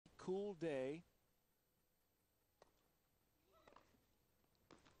cool day.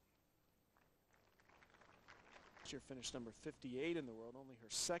 She finished number 58 in the world, only her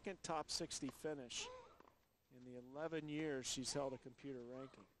second top 60 finish in the 11 years she's held a computer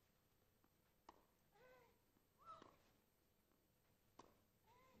ranking.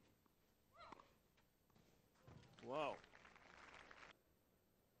 Whoa.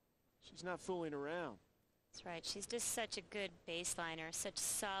 She's not fooling around. That's right. She's just such a good baseliner, such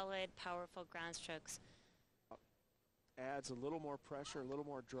solid, powerful ground strokes. Adds a little more pressure, a little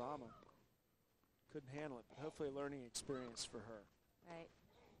more drama. Couldn't handle it, but hopefully a learning experience for her. Right.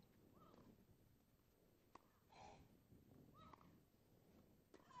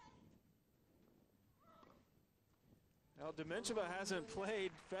 Now, Dementieva hasn't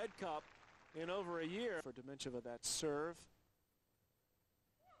played Fed Cup in over a year. For Dementieva, that serve.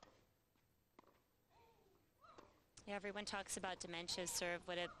 Yeah, everyone talks about Dementieva's serve,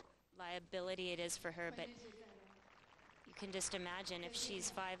 what a liability it is for her, but you can just imagine if she's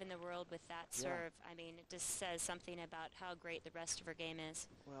 5 in the world with that serve. I mean, it just says something about how great the rest of her game is.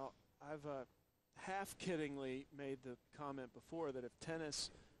 Well, I've half-kiddingly made the comment before that if tennis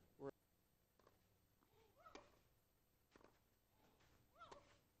were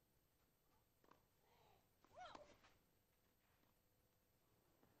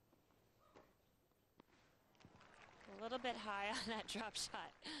a little bit high on that drop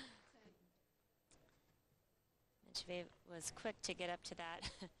shot. Dementieva was quick to get up to that,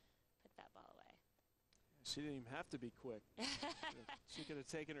 put that ball away. She didn't even have to be quick. She could have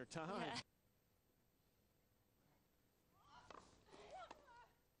taken her time. Yeah.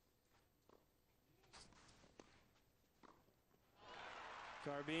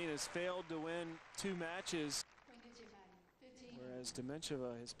 Garbin has failed to win 2 matches, whereas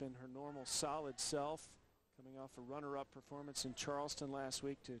Dementieva has been her normal solid self, coming off a runner-up performance in Charleston last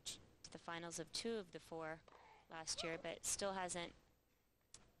week to The finals of 2 of the 4 last year, but still hasn't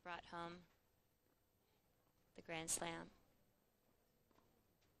brought home the Grand Slam.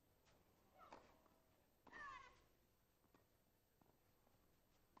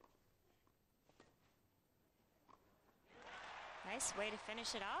 Nice way to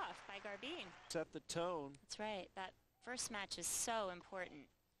finish it off by Garbin. set the tone. That's right. That first match is so important.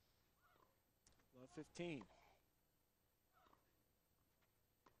 Love 15.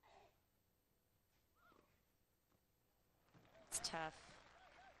 It's tough.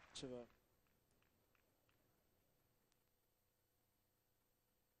 That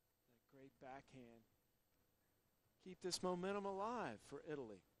great backhand. Keep this momentum alive for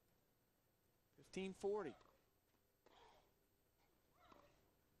Italy. 15-40.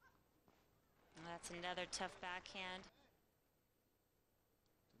 That's another tough backhand.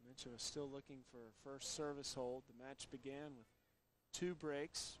 Dementieva still looking for her first service hold. The match began with 2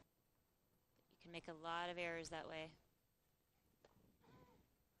 breaks. You can make a lot of errors that way.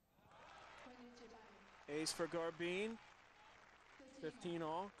 Ace for Garbin. 15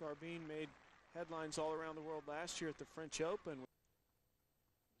 all. Garbin made headlines all around the world last year at the French Open.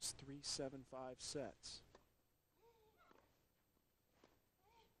 It's 3-7-5 sets.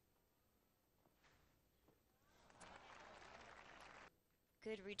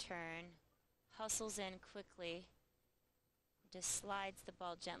 Good return. Hustles in quickly. Just slides the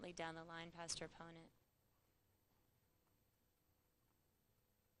ball gently down the line past her opponent.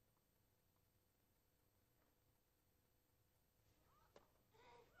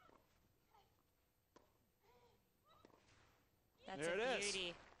 That's there a it is.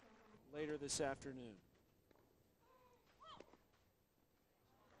 beauty. Later this afternoon.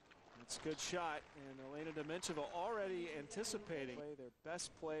 It's a good shot, and Elena Dementieva already anticipating their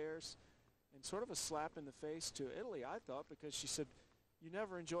best players, and sort of a slap in the face to Italy, I thought, because she said, you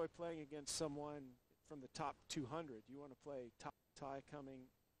never enjoy playing against someone from the top 200. You want to play top tie coming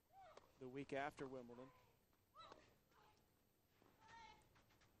the week after Wimbledon.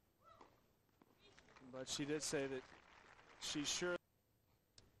 But she did say that she's sure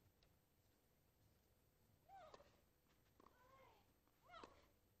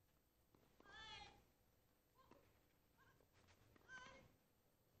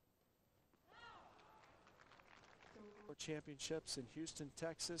championships in Houston,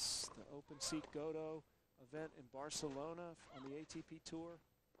 Texas, the Open Seat Godo event in Barcelona on the ATP Tour,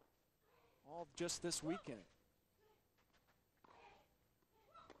 all just this weekend.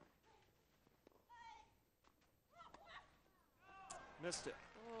 Missed it.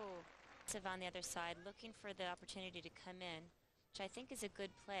 Oh, on the other side, looking for the opportunity to come in, which I think is a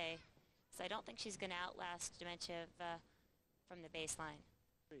good play, because I don't think she's going to outlast Dementieva from the baseline.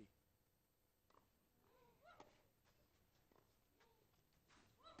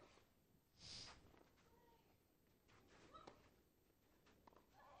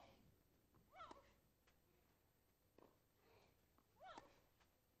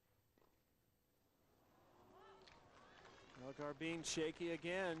 Well, Garbin shaky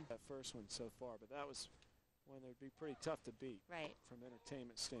again. That first one so far, but that was one that would be pretty tough to beat. Right. From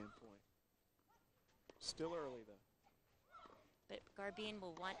entertainment standpoint. Still early though. But Garbin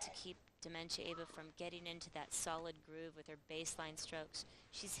will want to keep Dementieva from getting into that solid groove with her baseline strokes.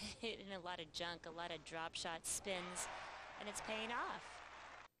 She's hitting a lot of junk, a lot of drop shots, spins, and it's paying off.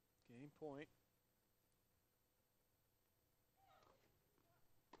 Game point.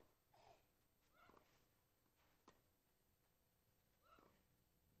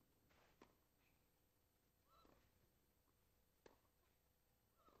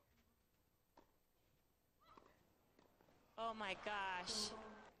 Oh my gosh.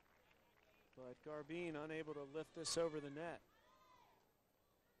 But Garbin unable to lift this over the net.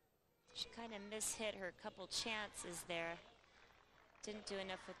 She kind of mishit her couple chances there. Didn't do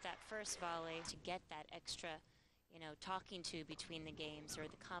enough with that first volley to get that extra, you know, talking to between the games, or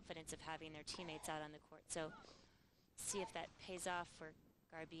the confidence of having their teammates out on the court. So see if that pays off for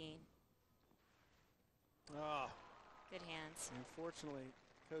Garbin. Ah. Good hands. Unfortunately,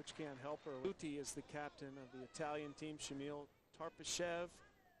 coach can't help her. Uti is the captain of the Italian team. Shamil Tarpashev,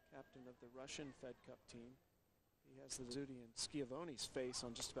 captain of the Russian Fed Cup team. He has the Zuti and Schiavone's face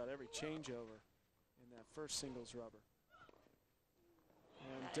on just about every changeover in that first singles rubber.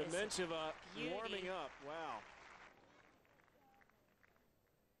 And Dementieva warming up. Wow.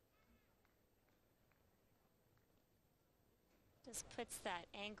 Just puts that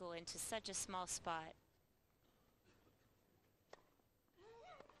angle into such a small spot.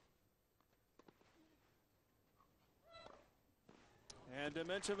 And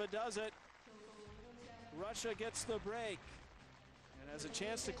Dementieva does it. Russia gets the break and has a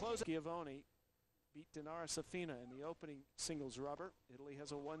chance to close it. Schiavone beat Dinara Safina in the opening singles rubber. Italy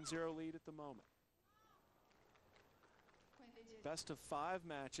has a 1-0 lead at the moment. Best of 5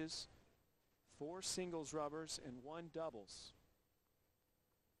 matches, 4 singles rubbers and 1 doubles.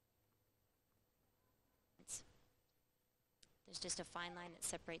 There's just a fine line that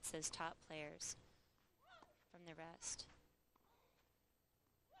separates those top players from the rest.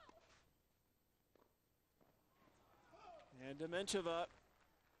 And Dementieva.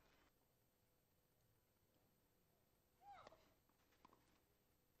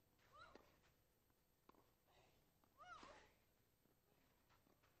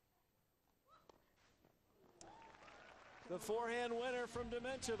 The forehand winner from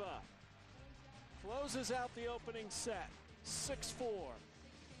Dementieva closes out the opening set, 6-4.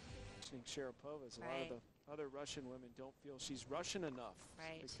 Sharapova's, a lot of the other Russian women don't feel she's Russian enough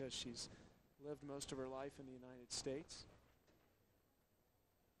because she's lived most of her life in the United States.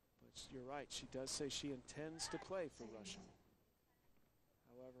 But you're right, she does say she intends to play for Russia.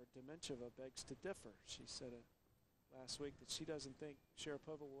 However, Dementieva begs to differ. She said last week that she doesn't think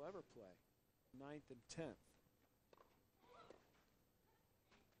Sharapova will ever play 9th and 10th.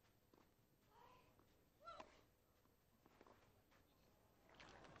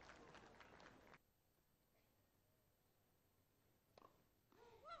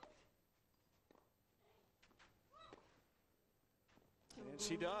 And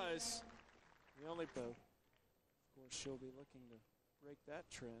she does. The only, of course, she'll be looking to break that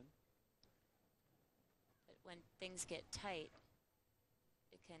trend. But when things get tight,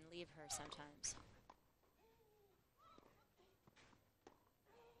 it can leave her sometimes.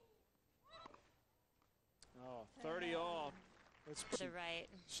 Oh, 30 all. To the right.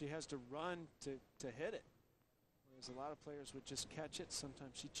 She has to run to hit it. Whereas a lot of players would just catch it.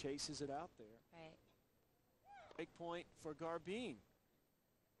 Sometimes she chases it out there. Right. Break point for Garbin.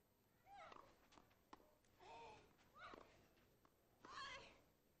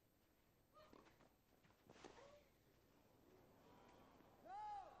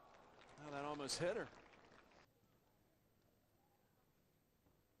 Oh, that almost hit her.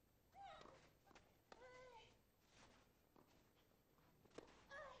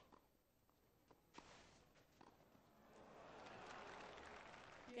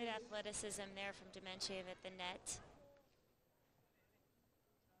 Good athleticism there from Dementieva at the net.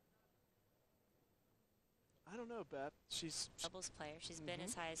 I don't know, Beth. She's doubles player. She's been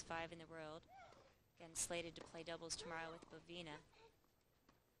as high as 5 in the world. Again, slated to play doubles tomorrow with Bovina.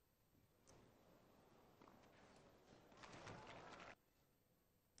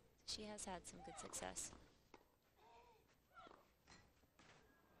 She has had some good success.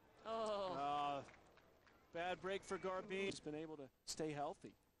 Oh. Bad break for Garbin. She's been able to stay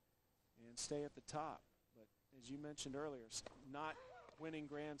healthy and stay at the top. But as you mentioned earlier, not winning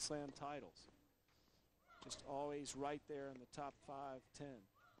Grand Slam titles. Just always right there in the top 5, 10.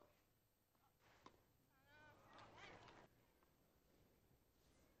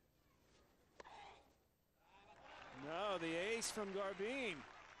 No, the ace from Garbin,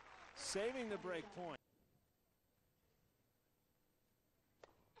 saving the break point.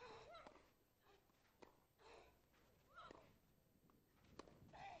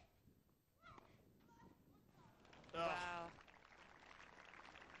 Wow.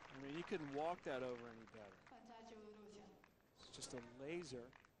 I mean, you couldn't walk that over any better. It's just a laser.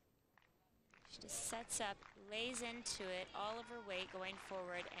 She just sets up, lays into it, all of her weight going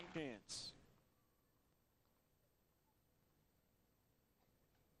forward, and Chance.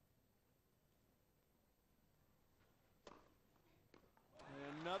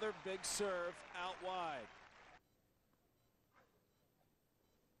 And another big serve out wide.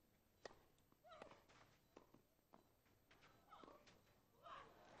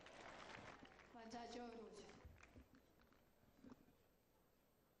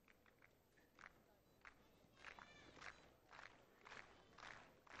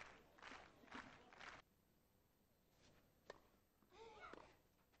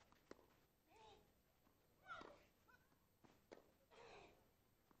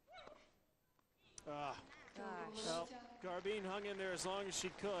 gosh. Well, Garbin hung in there as long as she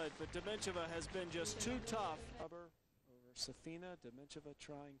could, but Dementieva has been just too tough. Over Tathiana, Dementieva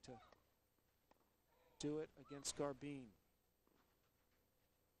trying to do it against Garbin.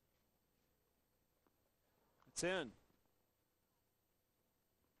 It's in.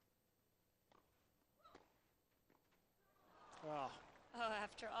 Oh, Oh,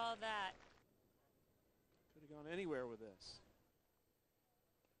 after all that. could have gone anywhere with this.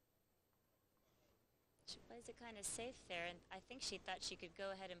 She plays it kind of safe there, and I think she thought she could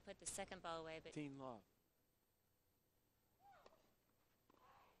go ahead and put the second ball away, but Teen Love.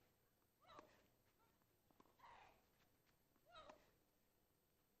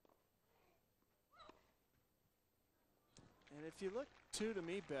 And if you look too, to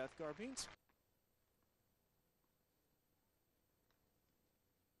me, Beth, Garbin's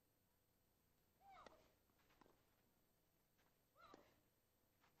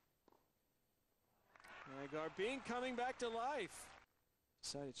Garbin coming back to life.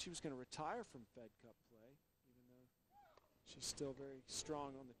 Decided she was going to retire from Fed Cup play, even though she's still very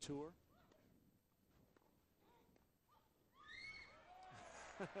strong on the tour.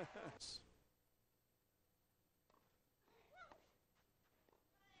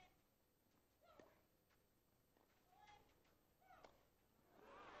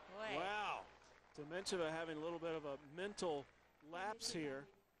 boy. Wow. Dementieva having a little bit of a mental lapse here.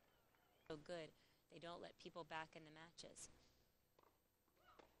 So good. They don't let people back in the matches.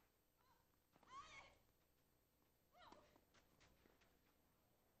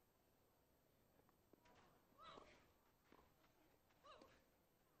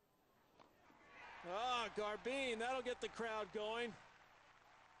 Ah, Garbin, that'll get the crowd going.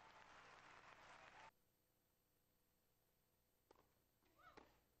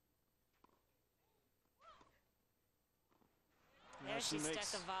 There she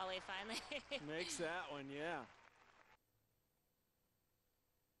stuck a volley finally. Makes that one, yeah.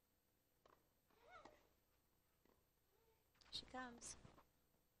 She comes.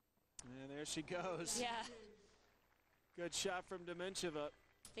 And there she goes. Yeah. Good shot from Dementieva.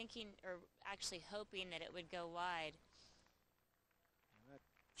 Thinking, or actually hoping that it would go wide. That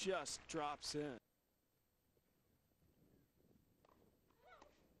just drops in.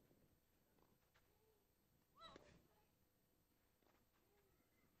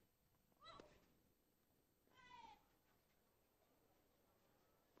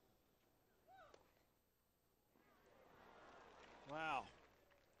 Wow.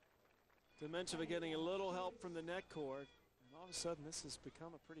 Dementieva getting a little help from the net cord. And all of a sudden, this has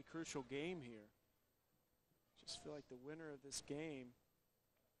become a pretty crucial game here. Just feel like the winner of this game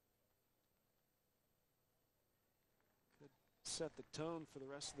could set the tone for the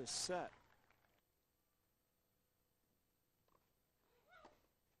rest of this set.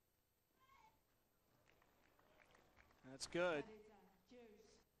 That's good.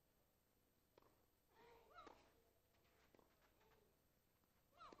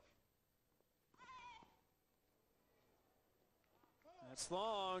 That's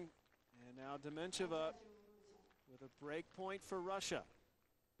long. And now Dementieva with a break point for Russia.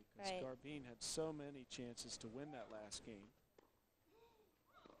 Because Right. Garbin had so many chances to win that last game.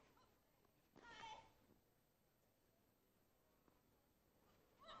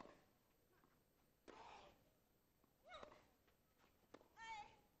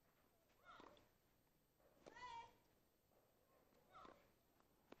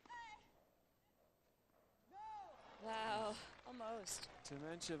 Wow, almost.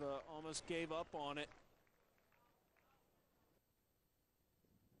 Dementieva almost gave up on it.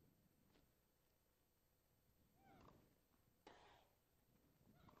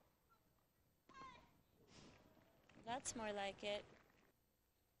 That's more like it.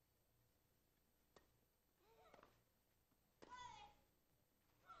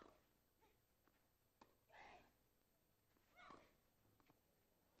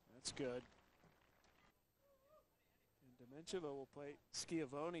 That's good. And Dementieva will play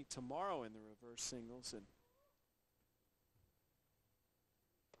Schiavone tomorrow in the reverse singles. And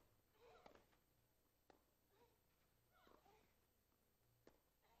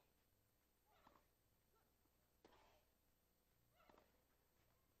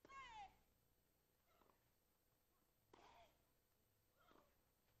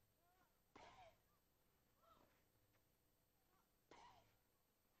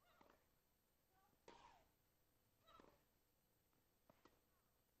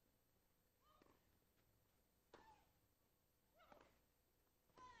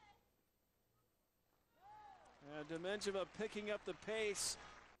Dementieva picking up the pace.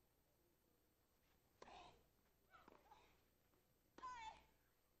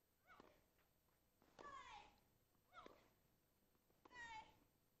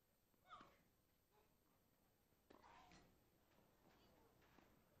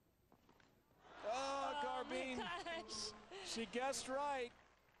 Oh, Garbin. She guessed right,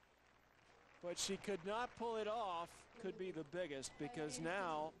 but she could not pull it off. Could be the biggest, because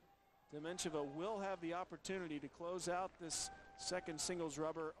now Dementieva will have the opportunity to close out this second singles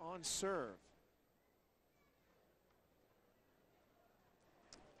rubber on serve.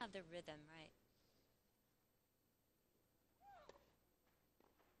 Have the rhythm right.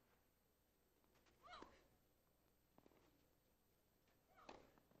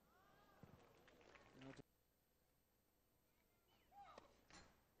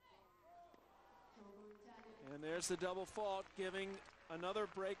 And there's the double fault, giving another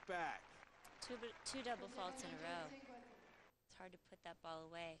break back. Two double faults in a row. It's hard to put that ball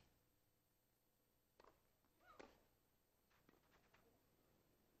away.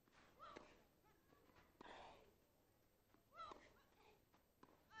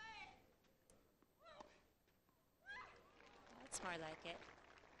 That's more like it.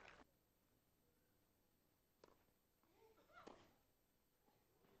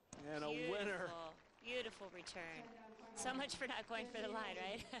 And a winner. Beautiful return. So much for not going for the line,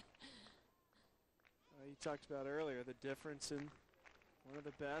 right? You talked about earlier the difference in one of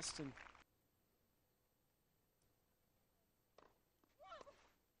the best, and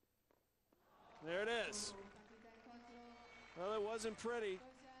there it is. Well, it wasn't pretty,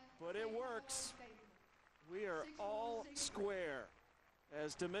 but it works. We are all square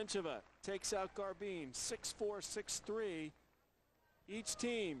as Dementieva takes out Garbin 6-4, 6-3. Each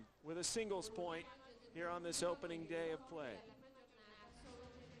team with a singles point here on this opening day of play.